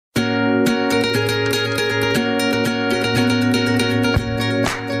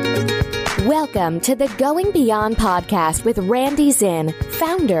Welcome to the Going Beyond podcast with Randy Zinn,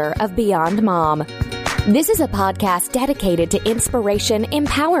 founder of Beyond Mom. This is a podcast dedicated to inspiration,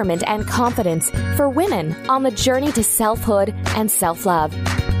 empowerment, and confidence for women on the journey to selfhood and self-love.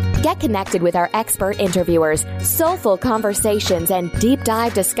 Get connected with our expert interviewers, soulful conversations, and deep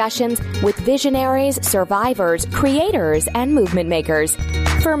dive discussions with visionaries, survivors, creators, and movement makers.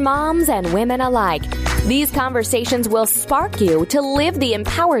 For moms and women alike, these conversations will spark you to live the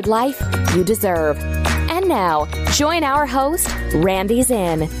empowered life you deserve. And now, join our host, Randy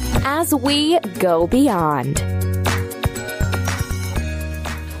Zinn, as we go beyond.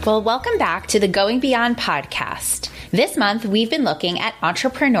 Well, welcome back to the Going Beyond podcast. This month, we've been looking at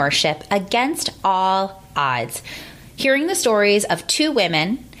entrepreneurship against all odds, hearing the stories of two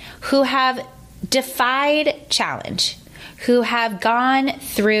women who have defied challenge, who have gone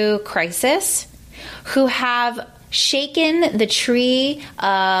through crisis, who have shaken the tree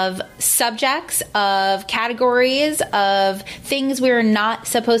of subjects, of categories, of things we're not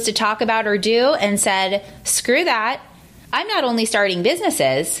supposed to talk about or do, and said, screw that. I'm not only starting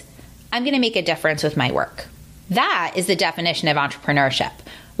businesses, I'm going to make a difference with my work. That is the definition of entrepreneurship,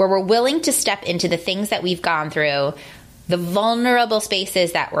 where we're willing to step into the things that we've gone through, the vulnerable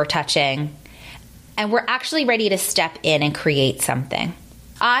spaces that we're touching, and we're actually ready to step in and create something.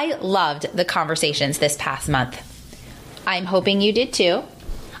 I loved the conversations this past month. I'm hoping you did too.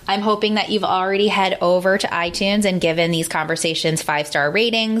 I'm hoping that you've already head over to iTunes and given these conversations 5-star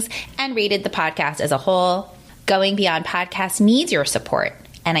ratings and rated the podcast as a whole. Going Beyond Podcast needs your support,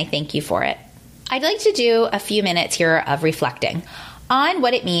 and I thank you for it. I'd like to do a few minutes here of reflecting on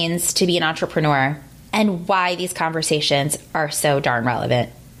what it means to be an entrepreneur and why these conversations are so darn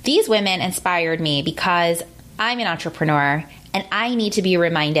relevant. These women inspired me because I'm an entrepreneur and I need to be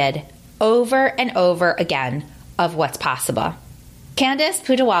reminded over and over again of what's possible. Candice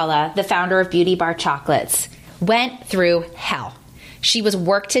Pootiwala, the founder of Beauty Bar Chocolates, went through hell. She was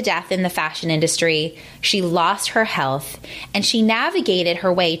worked to death in the fashion industry. She lost her health, and she navigated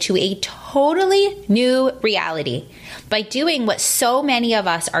her way to a totally new reality by doing what so many of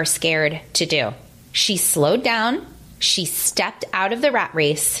us are scared to do. She slowed down, she stepped out of the rat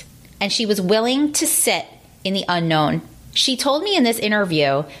race, and she was willing to sit in the unknown. She told me in this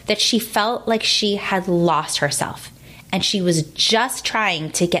interview that she felt like she had lost herself, and she was just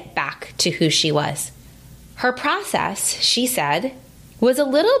trying to get back to who she was. Her process, she said, was a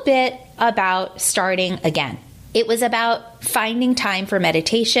little bit about starting again. It was about finding time for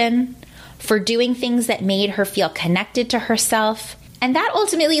meditation, for doing things that made her feel connected to herself, and that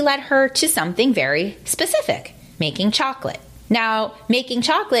ultimately led her to something very specific, making chocolate. Now, making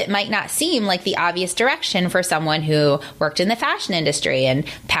chocolate might not seem like the obvious direction for someone who worked in the fashion industry and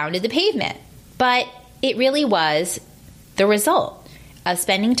pounded the pavement, but it really was the result of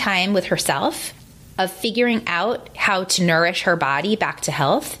spending time with herself, of figuring out how to nourish her body back to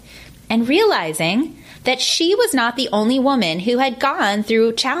health, and realizing that she was not the only woman who had gone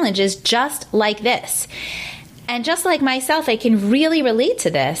through challenges just like this. And just like myself, I can really relate to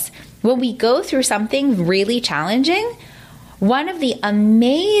this. When we go through something really challenging, one of the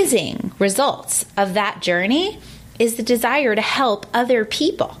amazing results of that journey is the desire to help other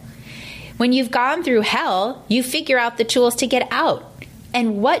people. When you've gone through hell, you figure out the tools to get out.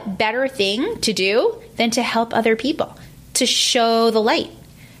 And what better thing to do than to help other people, to show the light,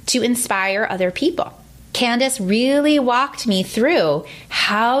 to inspire other people. Candice really walked me through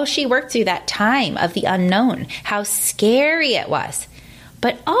how she worked through that time of the unknown, how scary it was,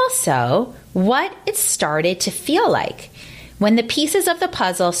 but also what it started to feel like when the pieces of the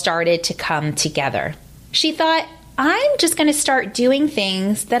puzzle started to come together. She thought, I'm just going to start doing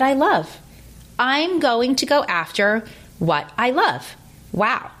things that I love. I'm going to go after what I love.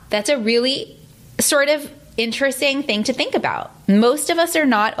 Wow, that's a really sort of interesting thing to think about. Most of us are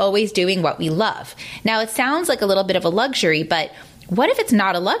not always doing what we love. Now, it sounds like a little bit of a luxury, but what if it's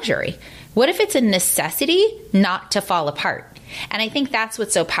not a luxury? What if it's a necessity not to fall apart? And I think that's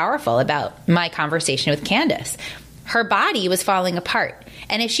what's so powerful about my conversation with Candice. Her body was falling apart.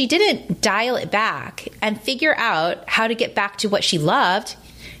 And if she didn't dial it back and figure out how to get back to what she loved,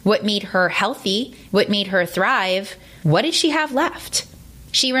 what made her healthy, what made her thrive, what did she have left?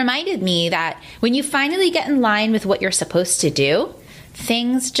 She reminded me that when you finally get in line with what you're supposed to do,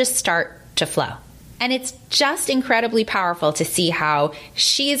 things just start to flow. And it's just incredibly powerful to see how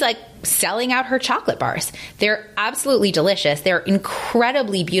she's like selling out her chocolate bars. They're absolutely delicious. They're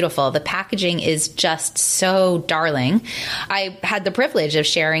incredibly beautiful. The packaging is just so darling. I had the privilege of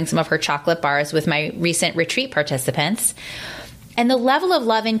sharing some of her chocolate bars with my recent retreat participants. And the level of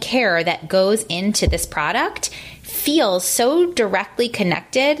love and care that goes into this product feels so directly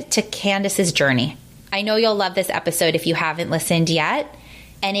connected to Candace's journey. I know you'll love this episode if you haven't listened yet.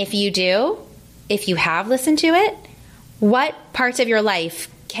 And if you do, if you have listened to it, what parts of your life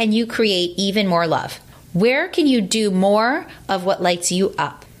can you create even more love? Where can you do more of what lights you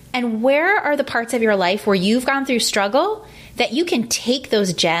up? And where are the parts of your life where you've gone through struggle that you can take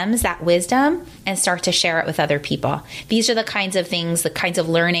those gems, that wisdom, and start to share it with other people? These are the kinds of things, the kinds of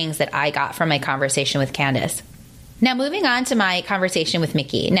learnings that I got from my conversation with Candace. Now, moving on to my conversation with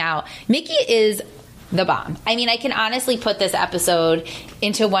Mickey. Now, Mickey is the bomb. I mean, I can honestly put this episode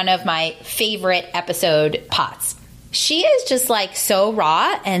into one of my favorite episode pots. She is just like so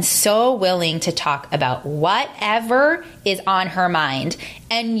raw and so willing to talk about whatever is on her mind.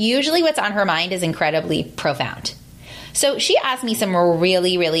 And usually what's on her mind is incredibly profound. So she asked me some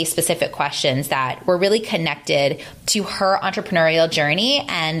really, really specific questions that were really connected to her entrepreneurial journey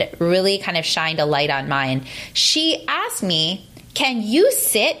and really kind of shined a light on mine. She asked me, can you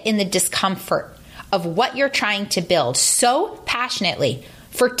sit in the discomfort of what you're trying to build so passionately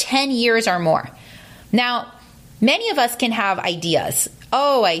for 10 years or more? Now, many of us can have ideas.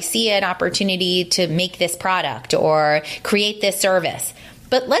 Oh, I see an opportunity to make this product or create this service.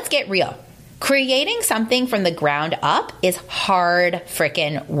 But let's get real. Creating something from the ground up is hard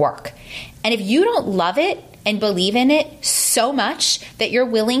freaking work. And if you don't love it and believe in it so much that you're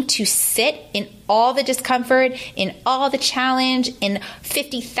willing to sit in all the discomfort, in all the challenge, in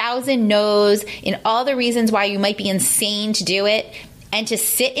 50,000 no's, in all the reasons why you might be insane to do it, and to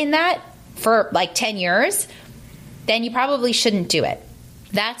sit in that for like 10 years, then you probably shouldn't do it.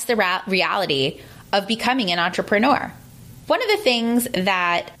 That's the reality of becoming an entrepreneur. One of the things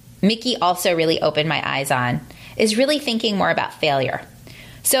that Mickey also really opened my eyes on is really thinking more about failure.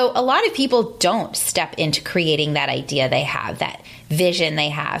 So a lot of people don't step into creating that idea they have, that vision they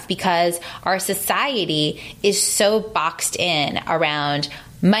have, because our society is so boxed in around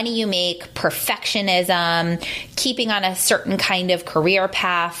money you make, perfectionism, keeping on a certain kind of career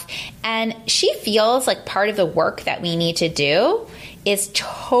path. And she feels like part of the work that we need to do is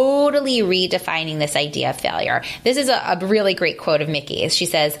totally redefining this idea of failure. This is a really great quote of Mickey's. She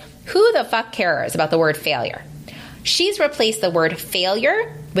says, "Who the fuck cares about the word failure?" She's replaced the word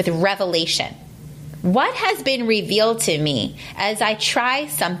failure with revelation. What has been revealed to me as I try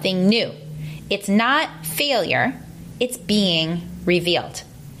something new? It's not failure, it's being revealed.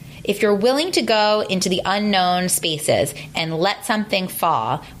 If you're willing to go into the unknown spaces and let something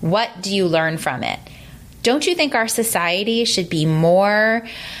fall, what do you learn from it? Don't you think our society should be more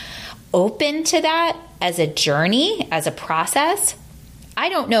open to that as a journey, as a process? I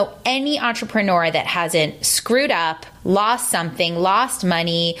don't know any entrepreneur that hasn't screwed up, lost something, lost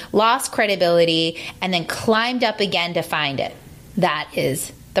money, lost credibility, and then climbed up again to find it. That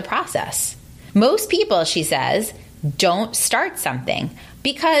is the process. Most people, she says, don't start something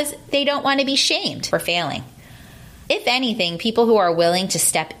because they don't want to be shamed for failing. If anything, people who are willing to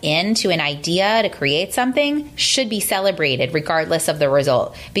step into an idea to create something should be celebrated regardless of the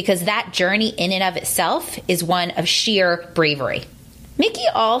result, because that journey in and of itself is one of sheer bravery. Mickey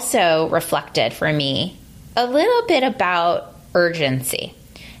also reflected for me a little bit about urgency.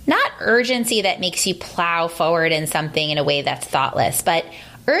 Not urgency that makes you plow forward in something in a way that's thoughtless, but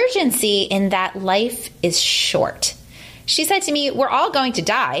urgency in that life is short. She said to me, we're all going to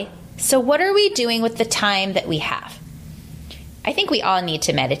die, so what are we doing with the time that we have? I think we all need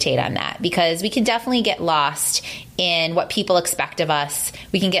to meditate on that, because we can definitely get lost in what people expect of us.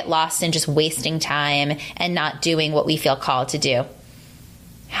 We can get lost in just wasting time and not doing what we feel called to do.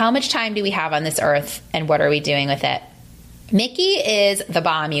 How much time do we have on this earth, and what are we doing with it? Mickey is the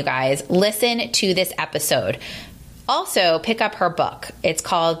bomb, you guys. Listen to this episode. Also, pick up her book. It's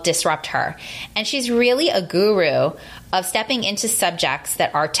called Disrupt Her. And she's really a guru of stepping into subjects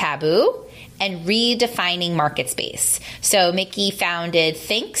that are taboo and redefining market space. So Mickey founded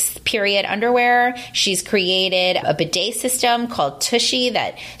Thinx Underwear. She's created a bidet system called Tushy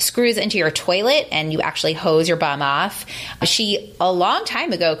that screws into your toilet and you actually hose your bum off. She, a long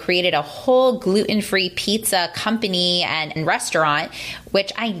time ago, created a whole gluten-free pizza company and restaurant,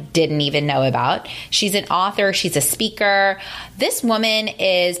 which I didn't even know about. She's an author. She's a speaker. This woman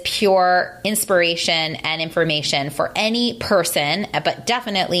is pure inspiration and information for any person, but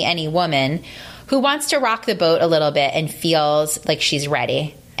definitely any woman who wants to rock the boat a little bit and feels like she's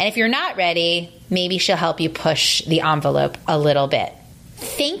ready. And if you're not ready, maybe she'll help you push the envelope a little bit.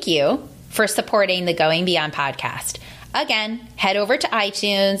 Thank you for supporting the Going Beyond podcast. Again, head over to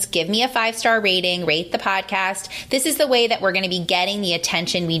iTunes, give me a 5-star rating, rate the podcast. This is the way that we're going to be getting the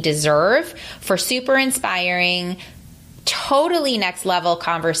attention we deserve for super inspiring, totally next level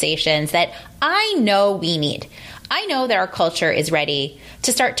conversations that I know we need. I know that our culture is ready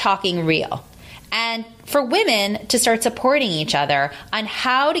to start talking real and for women to start supporting each other on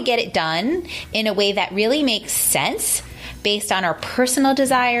how to get it done in a way that really makes sense based on our personal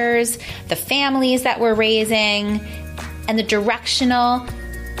desires, the families that we're raising, and the directional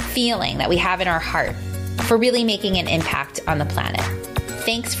feeling that we have in our heart for really making an impact on the planet.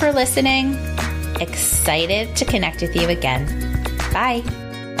 Thanks for listening. Excited to connect with you again. Bye.